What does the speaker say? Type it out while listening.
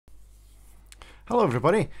Hello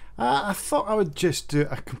everybody. I thought I would just do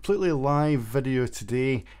a completely live video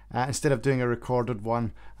today instead of doing a recorded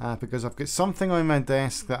one because I've got something on my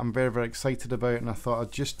desk that I'm very excited about, and I thought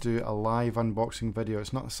I'd just do a live unboxing video.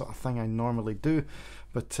 It's not the sort of thing I normally do,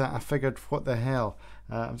 but I figured what the hell.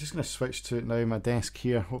 I'm just going to switch to it now, my desk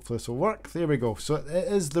here. Hopefully this will work. There we go. So it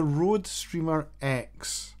is the Rode Streamer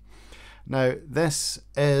X. Now this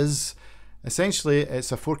is essentially,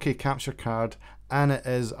 it's a 4K capture card, and it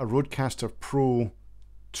is a Rodecaster Pro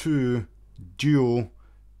 2 Duo.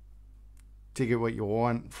 Take it what you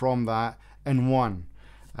want from that in one.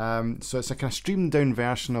 So it's a kind of streamed down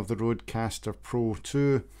version of the Rodecaster Pro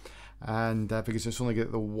 2, and because it's only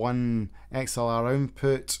got the one XLR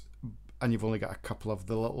input, and you've only got a couple of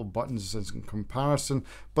the little buttons in comparison,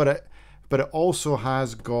 but it also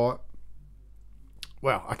has got,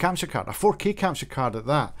 well, a capture card, a 4K capture card at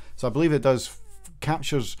that. So I believe it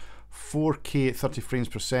captures 4K at 30 frames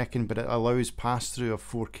per second, but it allows pass-through of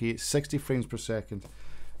 4K at 60 frames per second.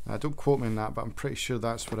 Don't quote me on that, but I'm pretty sure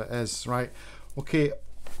that's what it is. Right, okay,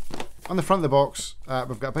 on the front of the box,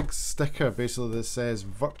 we've got a big sticker basically that says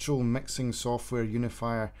Virtual Mixing Software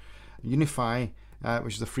Unify,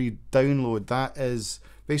 which is a free download. That is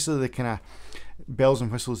basically the kind of bells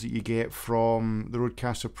and whistles that you get from the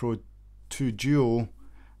Rodecaster Pro 2 Duo,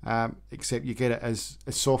 except you get it as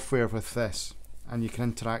software with this, and you can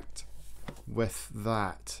interact with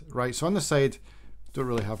that. Right, so on the side, don't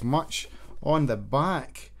really have much. On the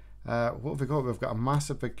back, what have we got? We've got a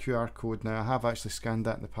massive big QR code. Now I have actually scanned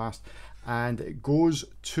that in the past, and it goes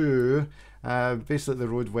to basically the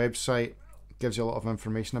Rode website. Gives you a lot of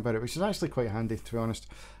information about it, which is actually quite handy, to be honest,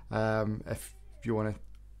 if you want to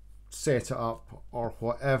set it up or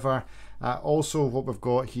whatever. Also, what we've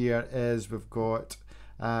got here is you've got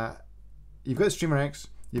the Streamer X.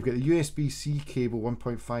 You've got the USB-C cable,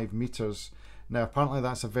 1.5 meters. Now apparently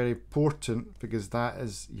that's a very important, because that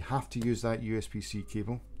is, you have to use that USB-C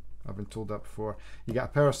cable. I've been told that before. You get a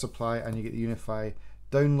power supply, and you get the Unify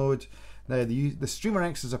download. Now the Streamer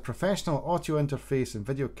X is a professional audio interface and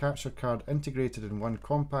video capture card integrated in one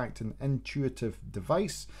compact and intuitive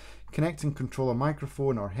device. Connect and control a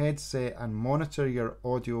microphone or headset and monitor your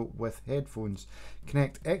audio with headphones.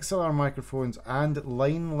 Connect XLR microphones and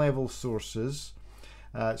line level sources.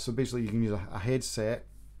 So basically you can use a headset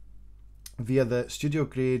via the studio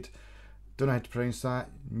grade, don't know how to pronounce that,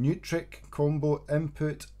 Nutric combo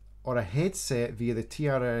input, or a headset via the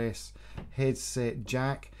TRS headset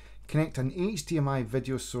jack. Connect an HDMI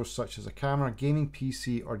video source such as a camera, gaming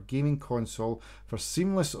PC or gaming console for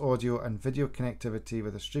seamless audio and video connectivity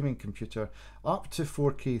with a streaming computer up to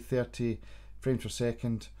 4K 30 frames per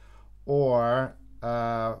second or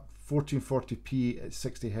 1440p at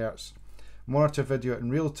 60 Hz. Monitor video in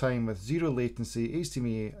real time with zero latency,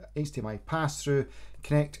 HDMI pass-through.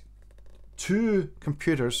 Connect two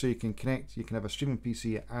computers, so you can have a streaming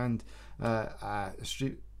PC and a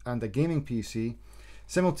gaming PC.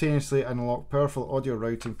 Simultaneously unlock powerful audio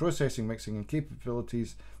routing, processing, mixing and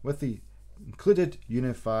capabilities with the included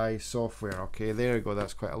Unify software. Okay, there you go.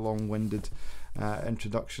 That's quite a long-winded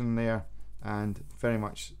introduction there, and very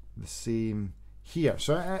much the same here.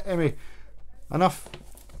 So anyway, enough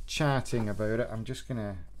chatting about it. I'm just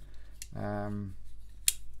gonna I'm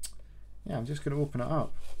just gonna open it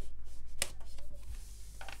up.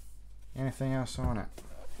 Anything else on it?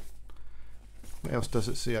 What else does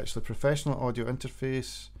it say actually? Professional audio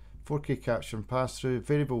interface, 4K capture and pass-through,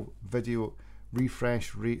 variable video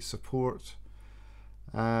refresh rate support.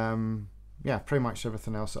 Yeah, pretty much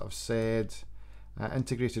everything else that I've said.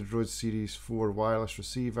 Integrated Rode Series 4 wireless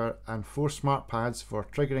receiver and 4 smart pads for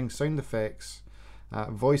triggering sound effects,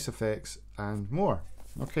 voice effects and more.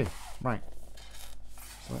 Okay, right.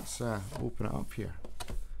 So let's open it up here.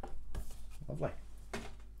 Lovely.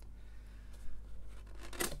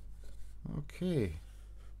 Okay.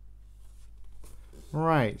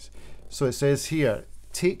 Right. So it says here,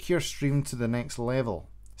 take your stream to the next level.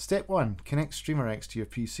 Step 1, connect Streamer X to your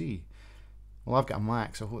PC. Well, I've got a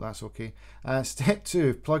Mac, so I hope that's okay. Step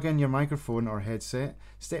 2, plug in your microphone or headset.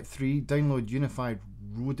 Step 3, download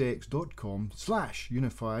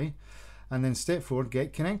unifiedrodex.com/unify. And then step 4,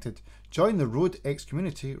 get connected. Join the Rode X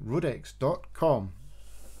community, rodex.com.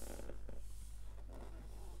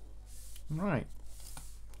 Right.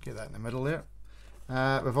 Get that in the middle there.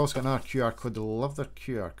 We've also got another QR code. I love their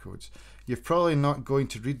QR codes. You're probably not going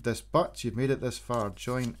to read this, but you've made it this far.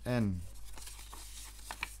 Join in.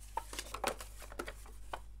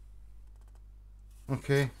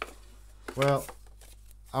 Okay. Well,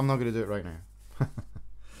 I'm not going to do it right now.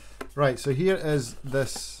 Right, so here is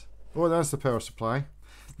this. Oh, that's the power supply.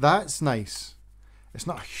 That's nice. It's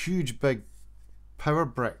not a huge big power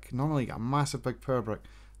brick. Normally you get a massive big power brick.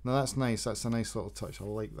 Now that's nice. That's a nice little touch. I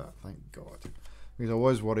like that. Thank God. Because I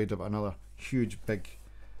was worried about another huge big,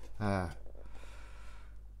 power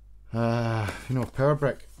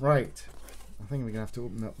brick. Right. I think we're gonna have to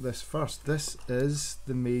open up this first. This is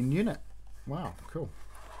the main unit. Wow, cool.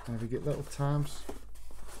 And if you get little tabs,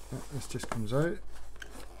 this just comes out.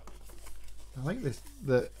 I like this.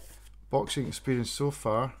 The boxing experience so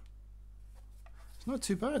far. It's not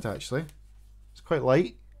too bad actually. It's quite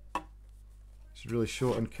light. It's really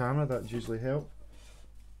short on camera. That usually helps.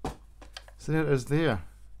 So there it is there.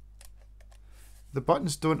 The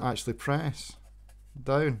buttons don't actually press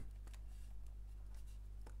down.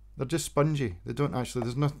 They're just spongy. They don't actually,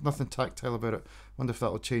 there's nothing tactile about it. I wonder if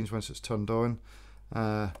that will change once it's turned on.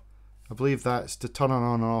 I believe that's to turn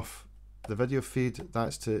on and off the video feed.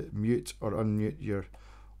 That's to mute or unmute your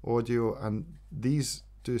audio. And these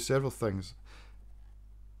do several things.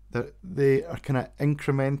 They are kind of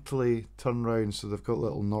incrementally turned round, so they've got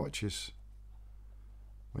little notches,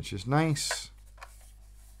 which is nice.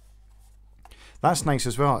 That's nice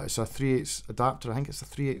as well. It's a 3/8 adapter. I think it's a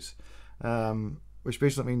 3/8, which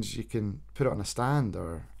basically means you can put it on a stand,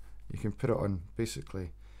 or you can put it on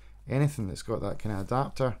basically anything that's got that kind of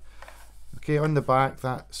adapter. Okay, on the back,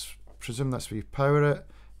 presume that's where you power it.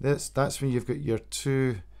 That's when you've got your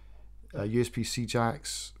two USB-C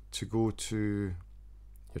jacks to go to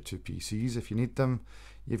your two PCs if you need them.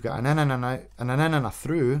 You've got an in and an out, and an in and a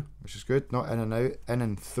through, which is good. Not in and out, in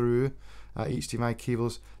and through HDMI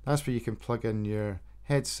cables. That's where you can plug in your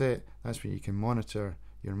headset. That's where you can monitor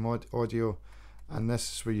your audio. And this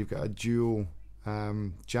is where you've got a dual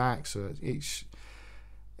jack, so it's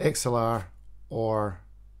XLR or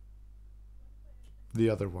the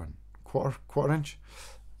other one, quarter inch.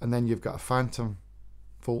 And then you've got a phantom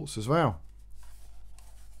volts as well.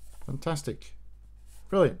 Fantastic.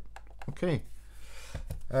 Brilliant. Okay.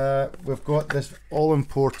 We've got this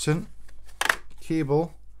all-important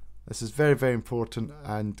cable. This is very, very important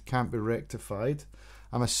and can't be rectified.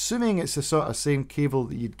 I'm assuming it's the sort of same cable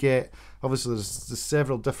that you'd get. Obviously, there's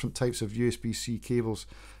several different types of USB-C cables.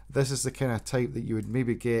 This is the kind of type that you would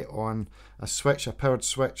maybe get on a switch, a powered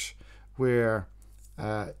switch, where,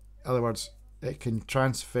 in other words, it can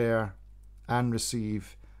transfer and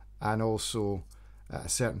receive, and also at a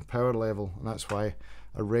certain power level, and that's why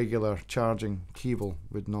a regular charging cable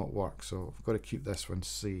would not work. So I've got to keep this one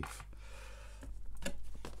safe.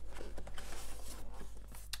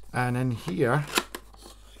 And in here,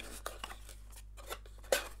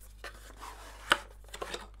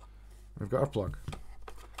 we've got our plug,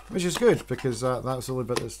 which is good because that was the only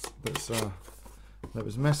bit that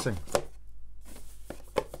was missing. So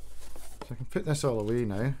I can put this all away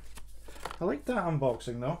now. I like that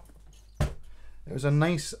unboxing though. It was a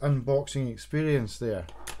nice unboxing experience there.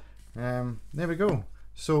 There we go.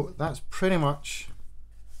 So that's pretty much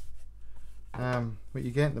what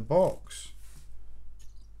you get in the box.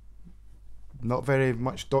 Not very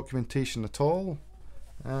much documentation at all,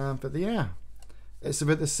 but yeah, it's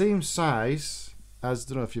about the same size as, I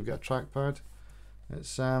don't know if you've got a trackpad.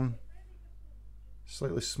 It's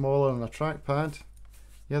slightly smaller than a trackpad.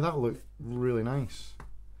 Yeah, that'll look really nice.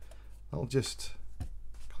 That'll just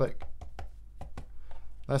click.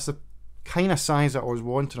 That's the kind of size that I was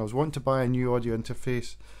wanting. I was wanting to buy a new audio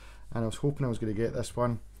interface, and I was hoping I was going to get this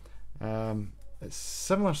one. It's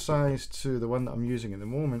similar size to the one that I'm using at the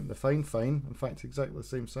moment, the Fine. In fact, exactly the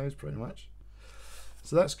same size pretty much.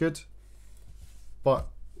 So that's good. But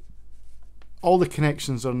all the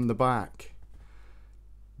connections are in the back.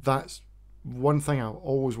 That's one thing I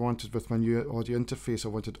always wanted with my new audio interface. I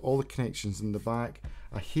wanted all the connections in the back.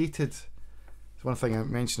 I hated, one thing I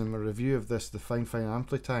mentioned in my review of this, the Fine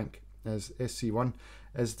Ampli Tank is SC1,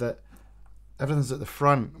 is that everything's at the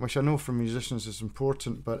front, which I know for musicians is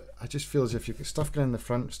important, but I just feel as if you've got stuff going in the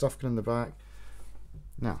front, stuff going in the back.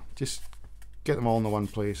 No, just get them all in the one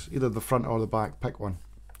place, either the front or the back, pick one.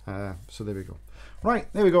 So there we go.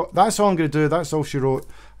 Right, there we go. That's all I'm going to do. That's all she wrote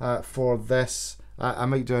for this. I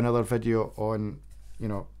might do another video on,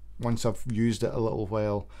 once I've used it a little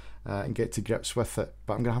while and get to grips with it,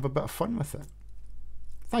 but I'm going to have a bit of fun with it.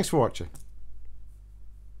 Thanks for watching.